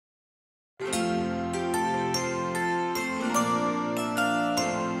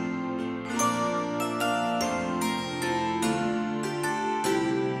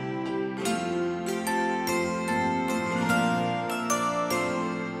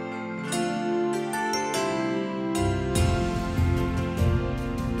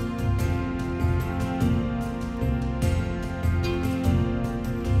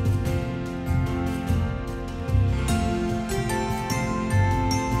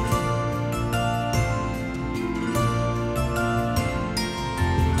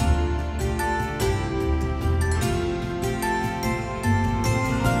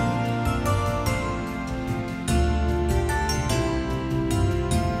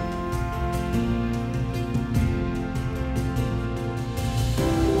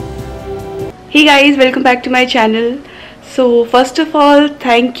Hey guys, welcome back to my channel. So first of all,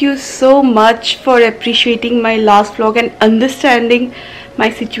 thank you so much for appreciating my last vlog and understanding my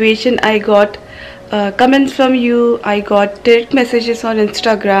situation. I got comments from you, I got direct messages on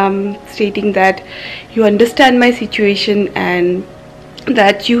Instagram stating that you understand my situation and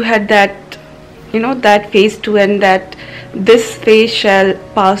that you had that that phase too, and that this phase shall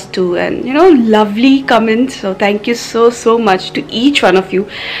pass too, and lovely comments. So thank you so much to each one of you,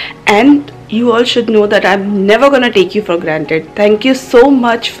 and you all should know that I'm never gonna take you for granted. Thank you so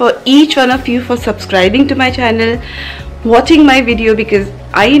much for each one of you for subscribing to my channel, watching my video, because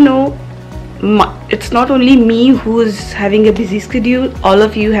I know it's not only me who's having a busy schedule, all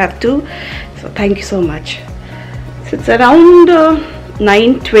of you have to. So thank you so much. So it's around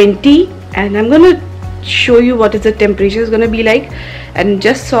 9:20 and I'm gonna show you what is the temperature is gonna be like, and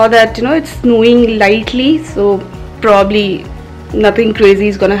just saw that it's snowing lightly, so probably nothing crazy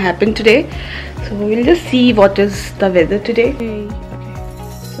is gonna happen today. So we'll just see what is the weather today. Okay,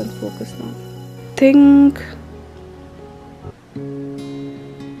 so focus now. Think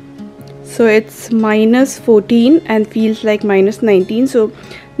so it's -14 and feels like -19, so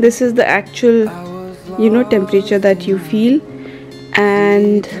this is the actual temperature that you feel.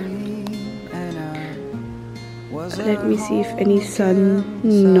 And let me see if any sun.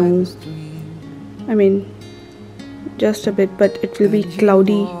 No, I mean just a bit, but it will be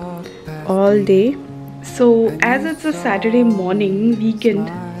cloudy all day. So as it's a Saturday morning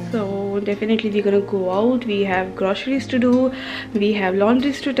weekend, so definitely we're gonna go out. We have groceries to do, we have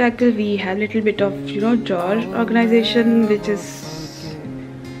laundries to tackle, we have little bit of drawer organization which has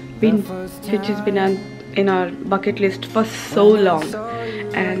been in our bucket list for so long,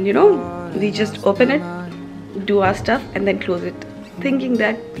 and we just open it, do our stuff, and then close it, thinking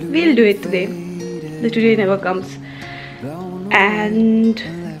that we'll do it today. The today never comes. And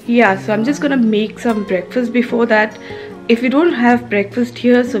yeah, so I'm just gonna make some breakfast before that. If we don't have breakfast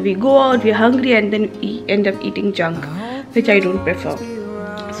here, so we go out, we're hungry, and then we end up eating junk, which I don't prefer.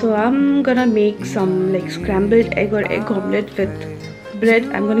 So I'm gonna make some like scrambled egg or egg omelette with bread.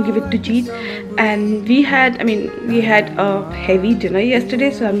 I'm gonna give it to Jeet. And we had a heavy dinner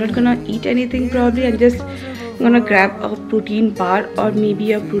yesterday, so I'm not gonna eat anything probably. I'm just gonna grab a protein bar or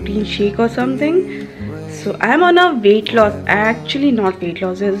maybe a protein shake or something. So I'm on a weight loss, actually not weight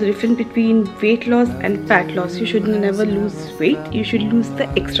loss. There's a difference between weight loss and fat loss. You should never lose weight, you should lose the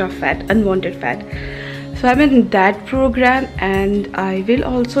extra fat, unwanted fat. So I'm in that program, and I will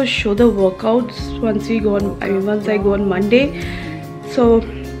also show the workouts once I go on Monday. So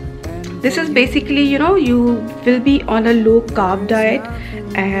this is basically you will be on a low carb diet,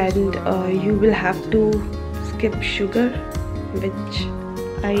 and you will have to skip sugar, which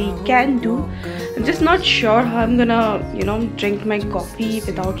I can do. I'm just not sure how I'm gonna drink my coffee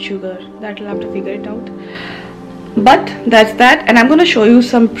without sugar. That I'll have to figure it out. But that's that, and I'm gonna show you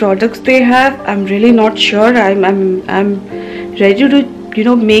some products they have. I'm really not sure. I'm ready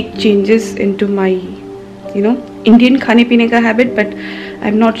to make changes into my Indian khane pine ka habit, but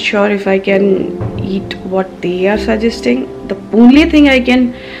I'm not sure if I can eat what they are suggesting. The only thing I can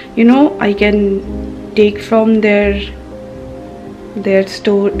I can take from their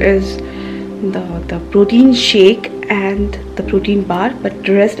store is the protein shake and the protein bar, but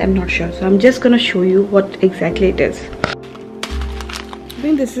the rest I'm not sure. So I'm just gonna show you what exactly it is. I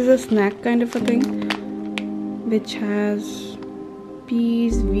think this is a snack kind of a thing, which has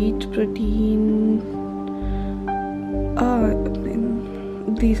peas, wheat protein.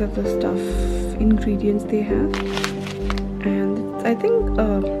 These are the ingredients they have, and I think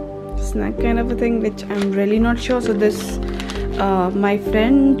snack kind of a thing, which I'm really not sure. So this my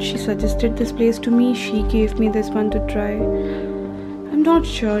friend, she suggested this place to me. She gave me this one to try. I'm not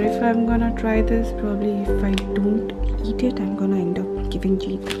sure if I'm gonna try this. Probably if I don't eat it, I'm gonna end up giving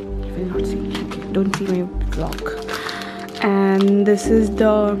Jeet. You will not see. Okay, don't see my vlog. And this is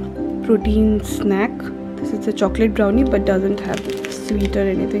the protein snack. This is a chocolate brownie, but doesn't have sweet or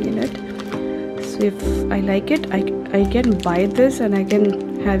anything in it. So if I like it, I can buy this and I can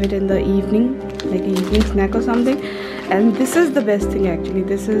have it in the evening, like an evening snack or something. And this is the best thing actually.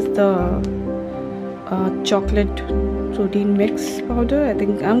 This is the chocolate protein mix powder. I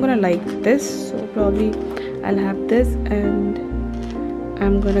think I'm gonna like this, so probably I'll have this, and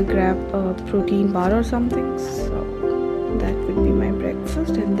I'm gonna grab a protein bar or something. So that would be my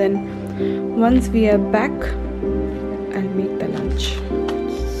breakfast, and then once we are back, I'll make the lunch.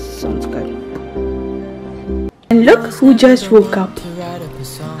 Sounds good. And look who just woke up.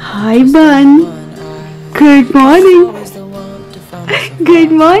 Hi Bun. Good morning.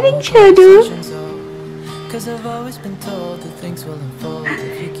 Good morning, Shadu. He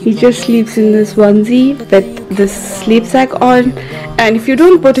just sleeps in this onesie with this sleep sack on, and if you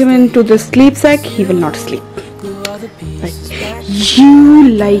don't put him into the sleep sack, he will not sleep. Like, you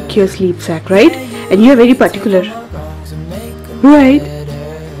like your sleep sack, right? And you're very particular, right?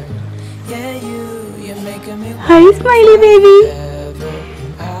 Hi, smiley baby.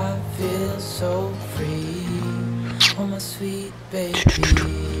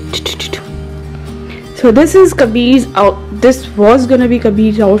 So this is Kabir's out. This was gonna be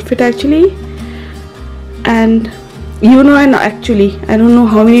Kabir's outfit actually, and you know, and actually I don't know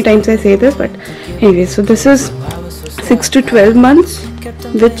how many times I say this, but anyway, so this is 6 to 12 months,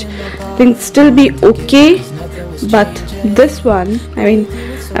 which I think still be okay. But this one, I mean,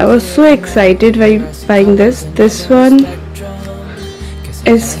 I was so excited by buying this. This one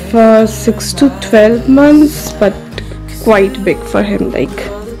is for 6 to 12 months, but quite big for him. Like,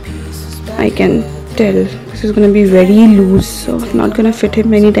 I can tell this is gonna be very loose, so not gonna fit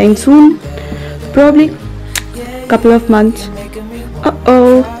him anytime soon. Probably couple of months.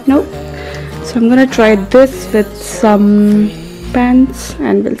 Nope. So I'm gonna try this with some pants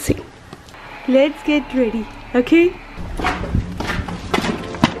and we'll see. Let's get ready, okay?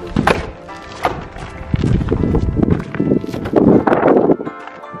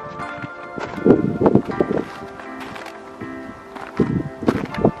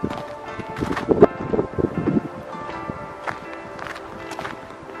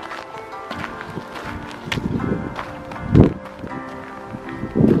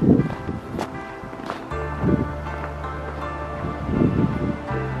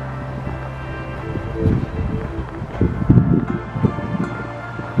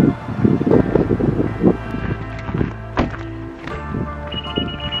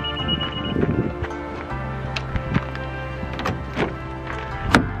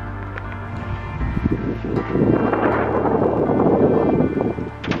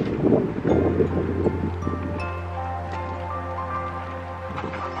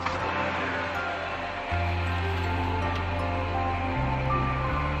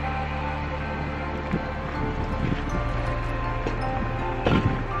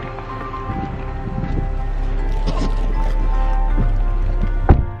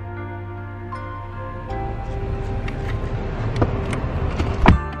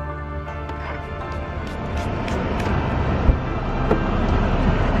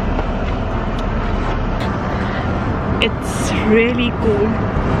 It's really cold.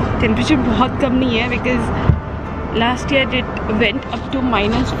 Temperature बहुत कम नहीं है because last year it went up to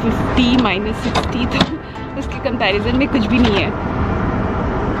 -50, -60, तो उसके comparison में कुछ भी नहीं है.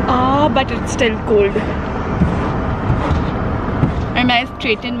 But it's still cold. And I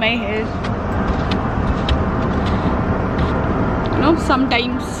straighten my hair. You know,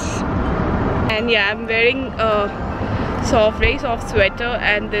 sometimes. And yeah, I'm wearing a very soft sweater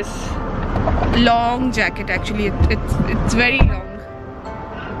and this long jacket. Actually it's very long.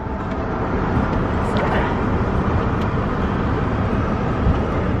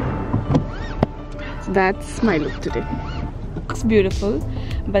 So that's my look today. It's beautiful,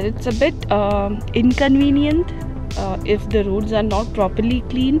 but it's a bit inconvenient if the roads are not properly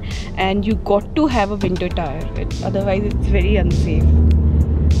clean, and you got to have a winter tire. Otherwise it's very unsafe.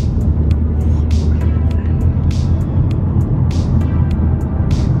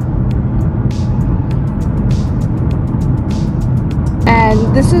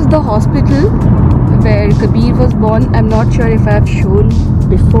 And this is the hospital where Kabir was born. I'm not sure if I have shown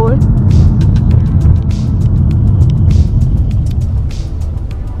before.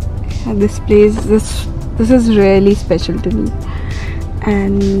 And this place, this is really special to me.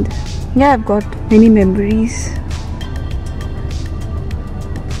 And yeah, I've got many memories.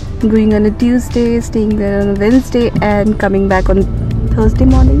 Going on a Tuesday, staying there on a Wednesday, and coming back on Thursday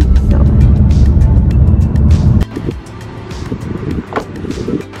morning. So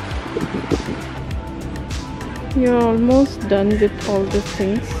you're almost done with all these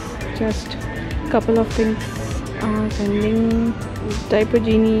things. Just a couple of things are pending. Diaper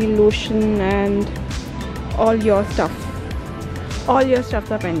genie, lotion, and all your stuff. All your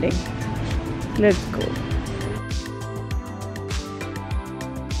stuffs are pending. Let's go.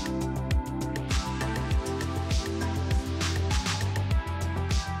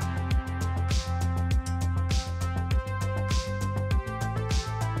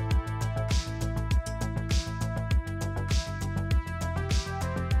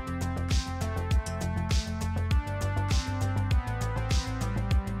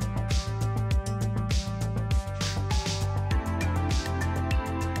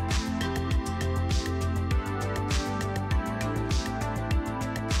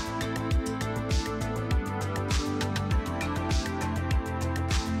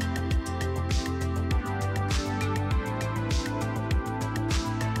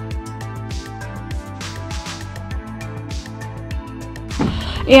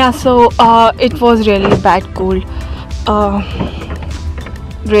 Yeah, so it was really bad cold,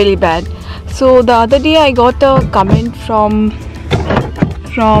 really bad. So the other day I got a comment from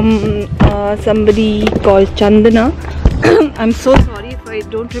somebody called Chandana. I'm so sorry if I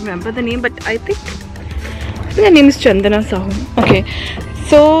don't remember the name, but I think the name is Chandana Sahu. Okay,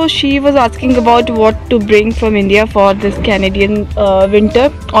 so she was asking about what to bring from India for this Canadian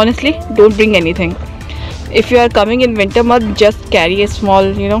winter. Honestly, don't bring anything. If you are coming in winter month, just carry a small,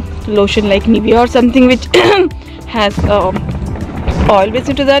 lotion like Nivea or something which has oil based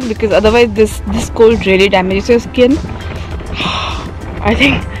into that, because otherwise this cold really damages your skin. I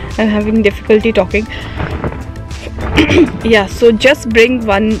think I'm having difficulty talking. Yeah, so just bring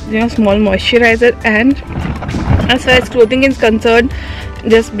one small moisturizer, and as far as clothing is concerned,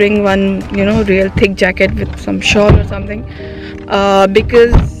 just bring one real thick jacket with some shawl or something,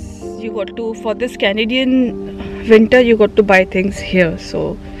 because you got to, for this Canadian winter, you got to buy things here.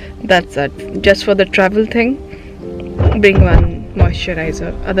 So that's it. Just for the travel thing, bring one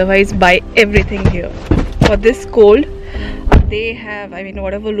moisturizer. Otherwise, buy everything here. For this cold, they have,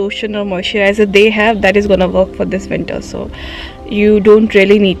 whatever lotion or moisturizer they have, that is gonna work for this winter. So you don't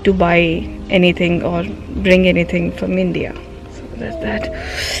really need to buy anything or bring anything from India. So that's that.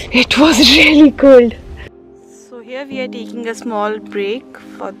 It was really cold. So here we are taking a small break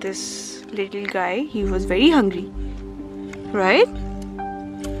for this little guy. He was very hungry, right?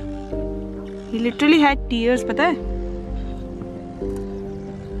 He literally had tears, pata hai?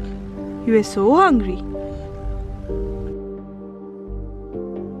 He was so hungry.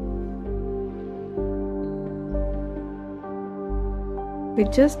 We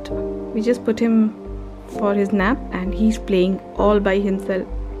just put him for his nap, and he's playing all by himself.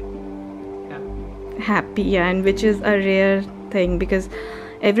 Happy, yeah, and which is a rare thing, because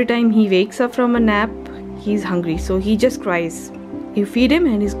every time he wakes up from a nap, he's hungry, so he just cries. You feed him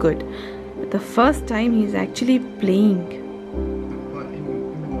and he's good. But the first time he's actually playing.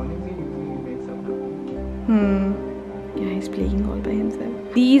 Yeah, he's playing all by himself.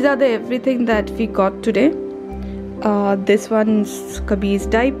 These are the everything that we got today. This one's Kabir's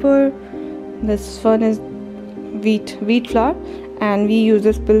diaper. This one is wheat flour, and we use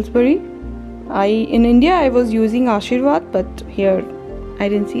this Pillsbury. In India I was using Ashirwad, but here I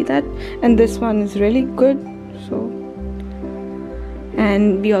didn't see that. And this one is really good. So,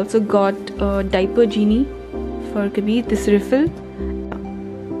 and we also got a diaper genie for Kabir, this refill.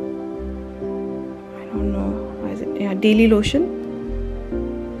 I don't know, why is it? Yeah, daily lotion.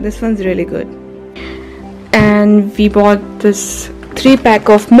 This one's really good. And we bought this 3-pack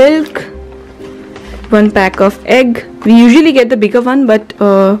of milk, 1 pack of egg. We usually get the bigger one, but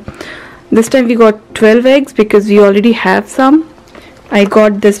this time we got 12 eggs because we already have some. I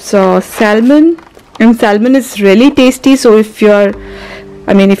got this salmon, and salmon is really tasty. So if you're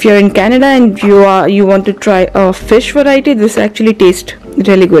in Canada and you want to try a fish variety, this actually tastes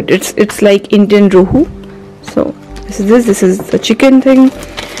really good. It's like Indian rohu. So this is the chicken thing.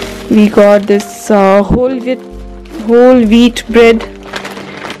 We got this whole wheat bread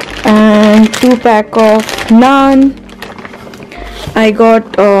and 2 pack of naan. I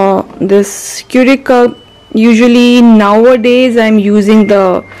got this curry cup. Usually nowadays I'm using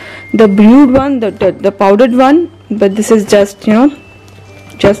the brewed one, the powdered one, but this is just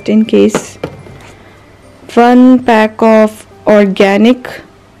just in case. 1 pack of organic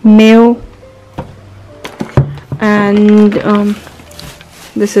mayo, and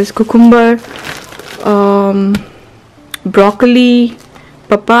this is cucumber, broccoli,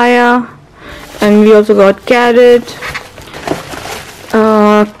 papaya, and we also got carrot,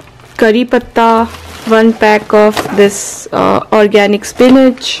 curry patta, 1 pack of this organic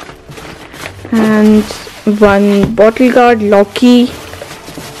spinach, and 1 bottle guard लौकी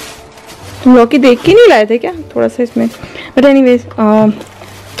देख के नहीं लाए थे क्या थोड़ा सा इसमें, but anyways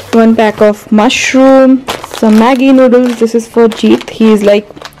 1 pack of mushroom, some Maggi noodles. This is for Jeet. He is like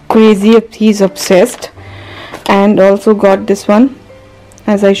crazy, he's obsessed. And also got this one,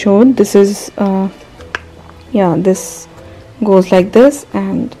 as I showed. This is yeah, this goes like this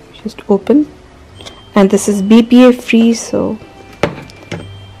and just open, and this is BPA free, so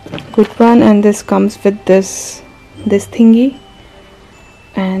good one. And this comes with this thingy,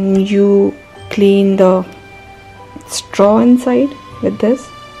 and you clean the straw inside with this.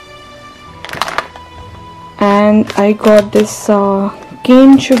 And I got this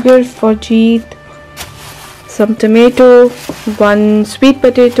cane sugar for Jeet, some tomato, 1 sweet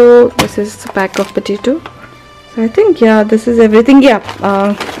potato. This is a pack of potato. So I think, yeah, this is everything. Yeah,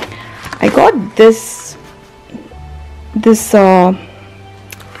 I got this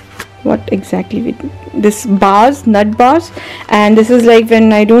what exactly with this bars, nut bars, and this is like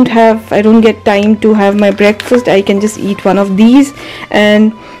when I don't get time to have my breakfast, I can just eat one of these.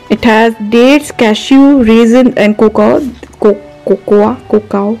 And it has dates, cashew, raisin and cocoa,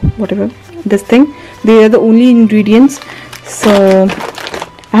 whatever this thing. They are the only ingredients. So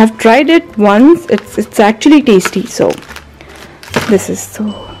I have tried it once. It's actually tasty. So this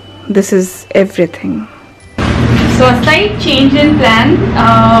is everything. So a slight change in plan.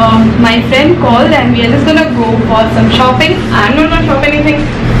 My friend called and we are just gonna go for some shopping. I'm not gonna shop anything.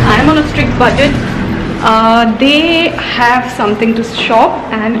 I'm on a strict budget. They have something to shop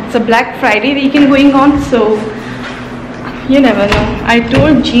and it's a Black Friday weekend going on, so you never know. I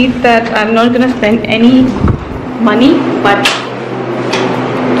told Jeet that I'm not gonna spend any money, but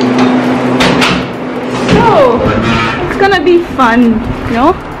so it's gonna be fun, you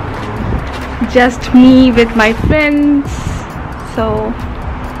know, just me with my friends, so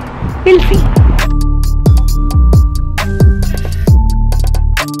we'll see.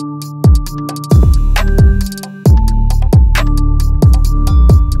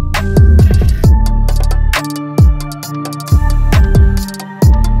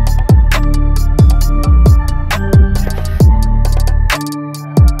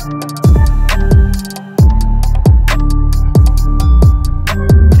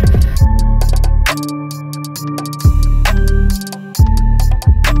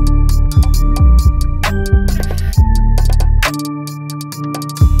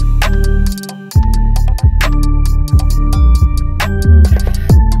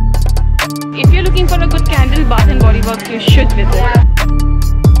 You should visit.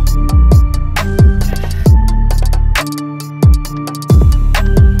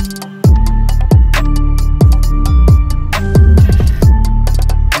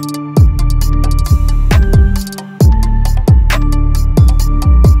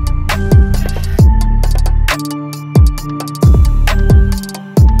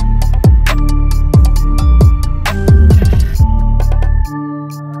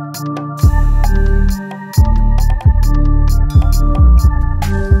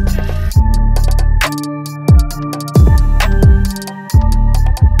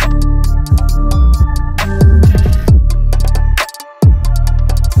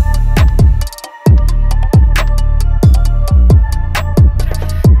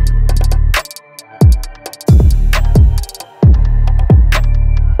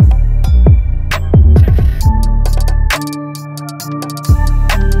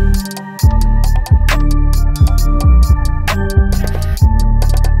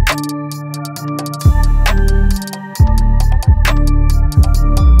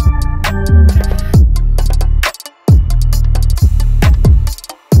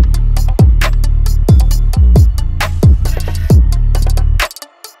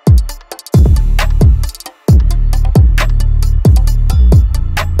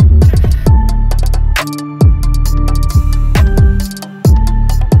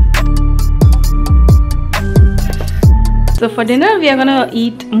 So for dinner we are gonna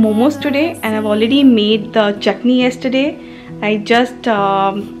eat momos today, and I've already made the chutney yesterday. I just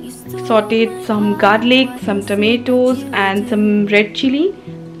sauteed some garlic, some tomatoes and some red chili.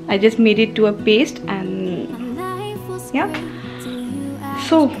 I just made it to a paste, and yeah.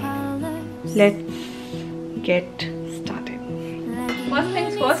 So let's get started. First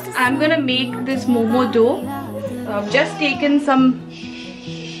things first, I'm gonna make this momo dough. I've just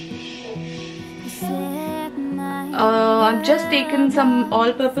taken some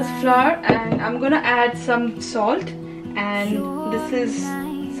all-purpose flour, and I'm gonna add some salt, and this is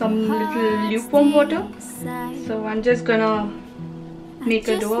some little lukewarm water. So I'm just gonna make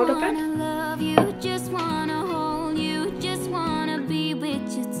a dough out of it.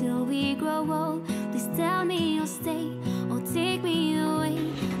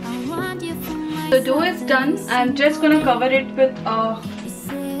 The dough is done. I'm just gonna cover it with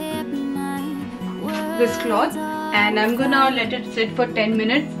this cloth, and I'm gonna let it sit for 10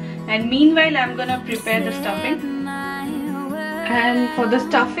 minutes, and meanwhile I'm gonna prepare the stuffing. And for the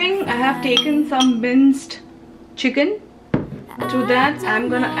stuffing I have taken some minced chicken. To that I'm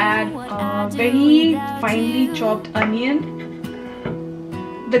gonna add very finely chopped onion.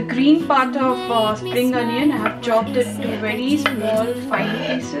 The green part of spring onion, I have chopped it to very small fine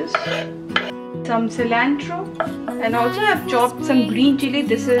pieces. Some cilantro, and also I have chopped some green chili.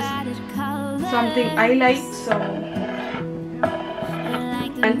 This is something I like, so.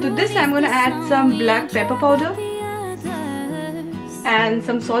 And to this I'm going to add some black pepper powder and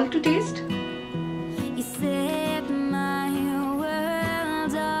some salt to taste.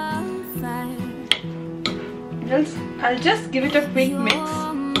 I'll just give it a quick mix.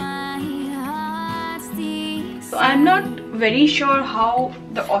 I'm not very sure how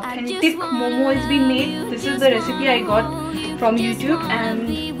the authentic momo is being made. This is the recipe I got from YouTube and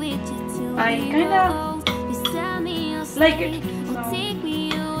I kinda like it.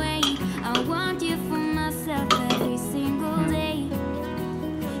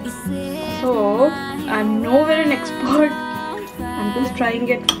 So I'm nowhere an expert. I'm just trying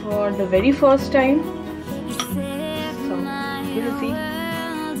it for the very first time. So we'll see.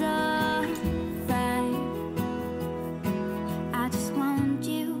 I just want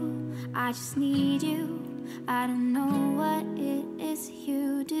you, I just need you. I don't know what it is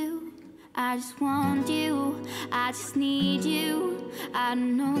you do. I just want you, I just need you. I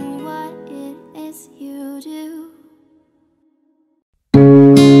don't know what it is you do.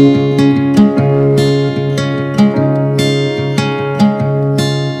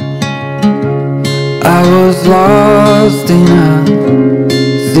 I was lost in a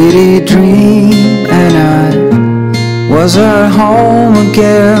city dream, and I was at home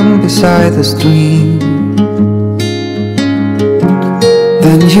again beside the stream.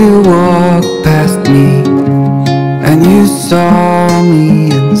 Then you walked past me, and you saw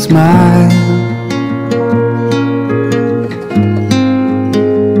me and smiled.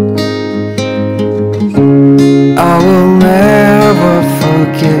 I will never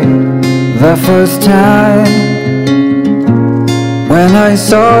forget the first time when I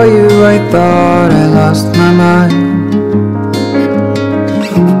saw you. I thought I lost my mind.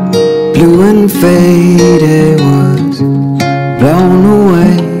 Blue and faded was blown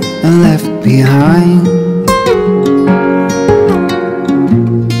away and left behind.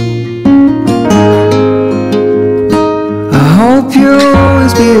 I hope you'll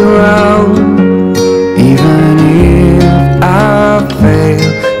always be around, even if I fail.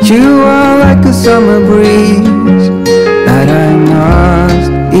 You are like a summer breeze that I must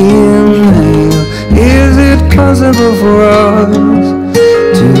inhale. Is it possible for us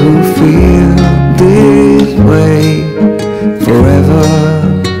to feel this way forever?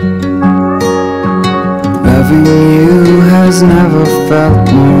 Loving you has never felt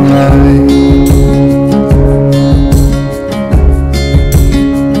more right.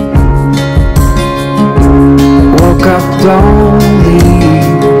 Woke up lonely,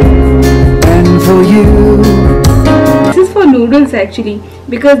 and for you. This is for noodles actually,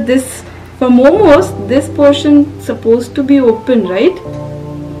 because this for momos this portion supposed to be open, right?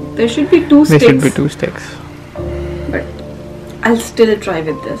 There should be two sticks. There should be 2 sticks. But I'll still try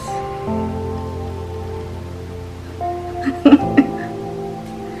with this.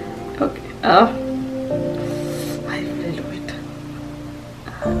 Okay. I will do it.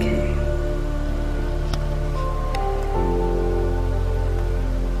 Okay.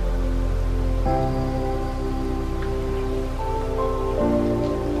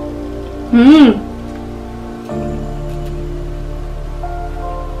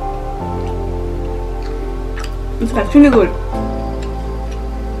 It's actually good.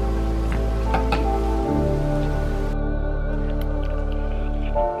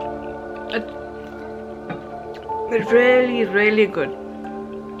 It's really good.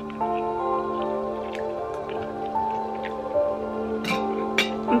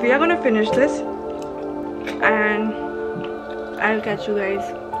 We are gonna finish this and I'll catch you guys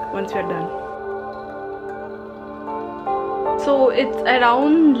once we're done. So it's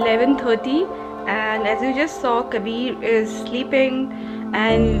around 11:30 and as you just saw, Kabir is sleeping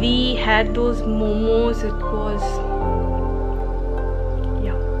and we had those momos. It was,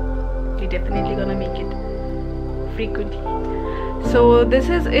 yeah, we're definitely gonna make it frequently. So this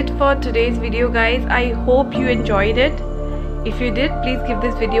is it for today's video, guys. I hope you enjoyed it. If you did, please give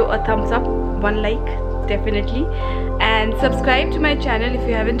this video a thumbs up, 1 like definitely, and subscribe to my channel if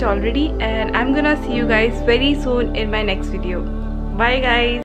you haven't already, and I'm gonna see you guys very soon in my next video. Bye guys.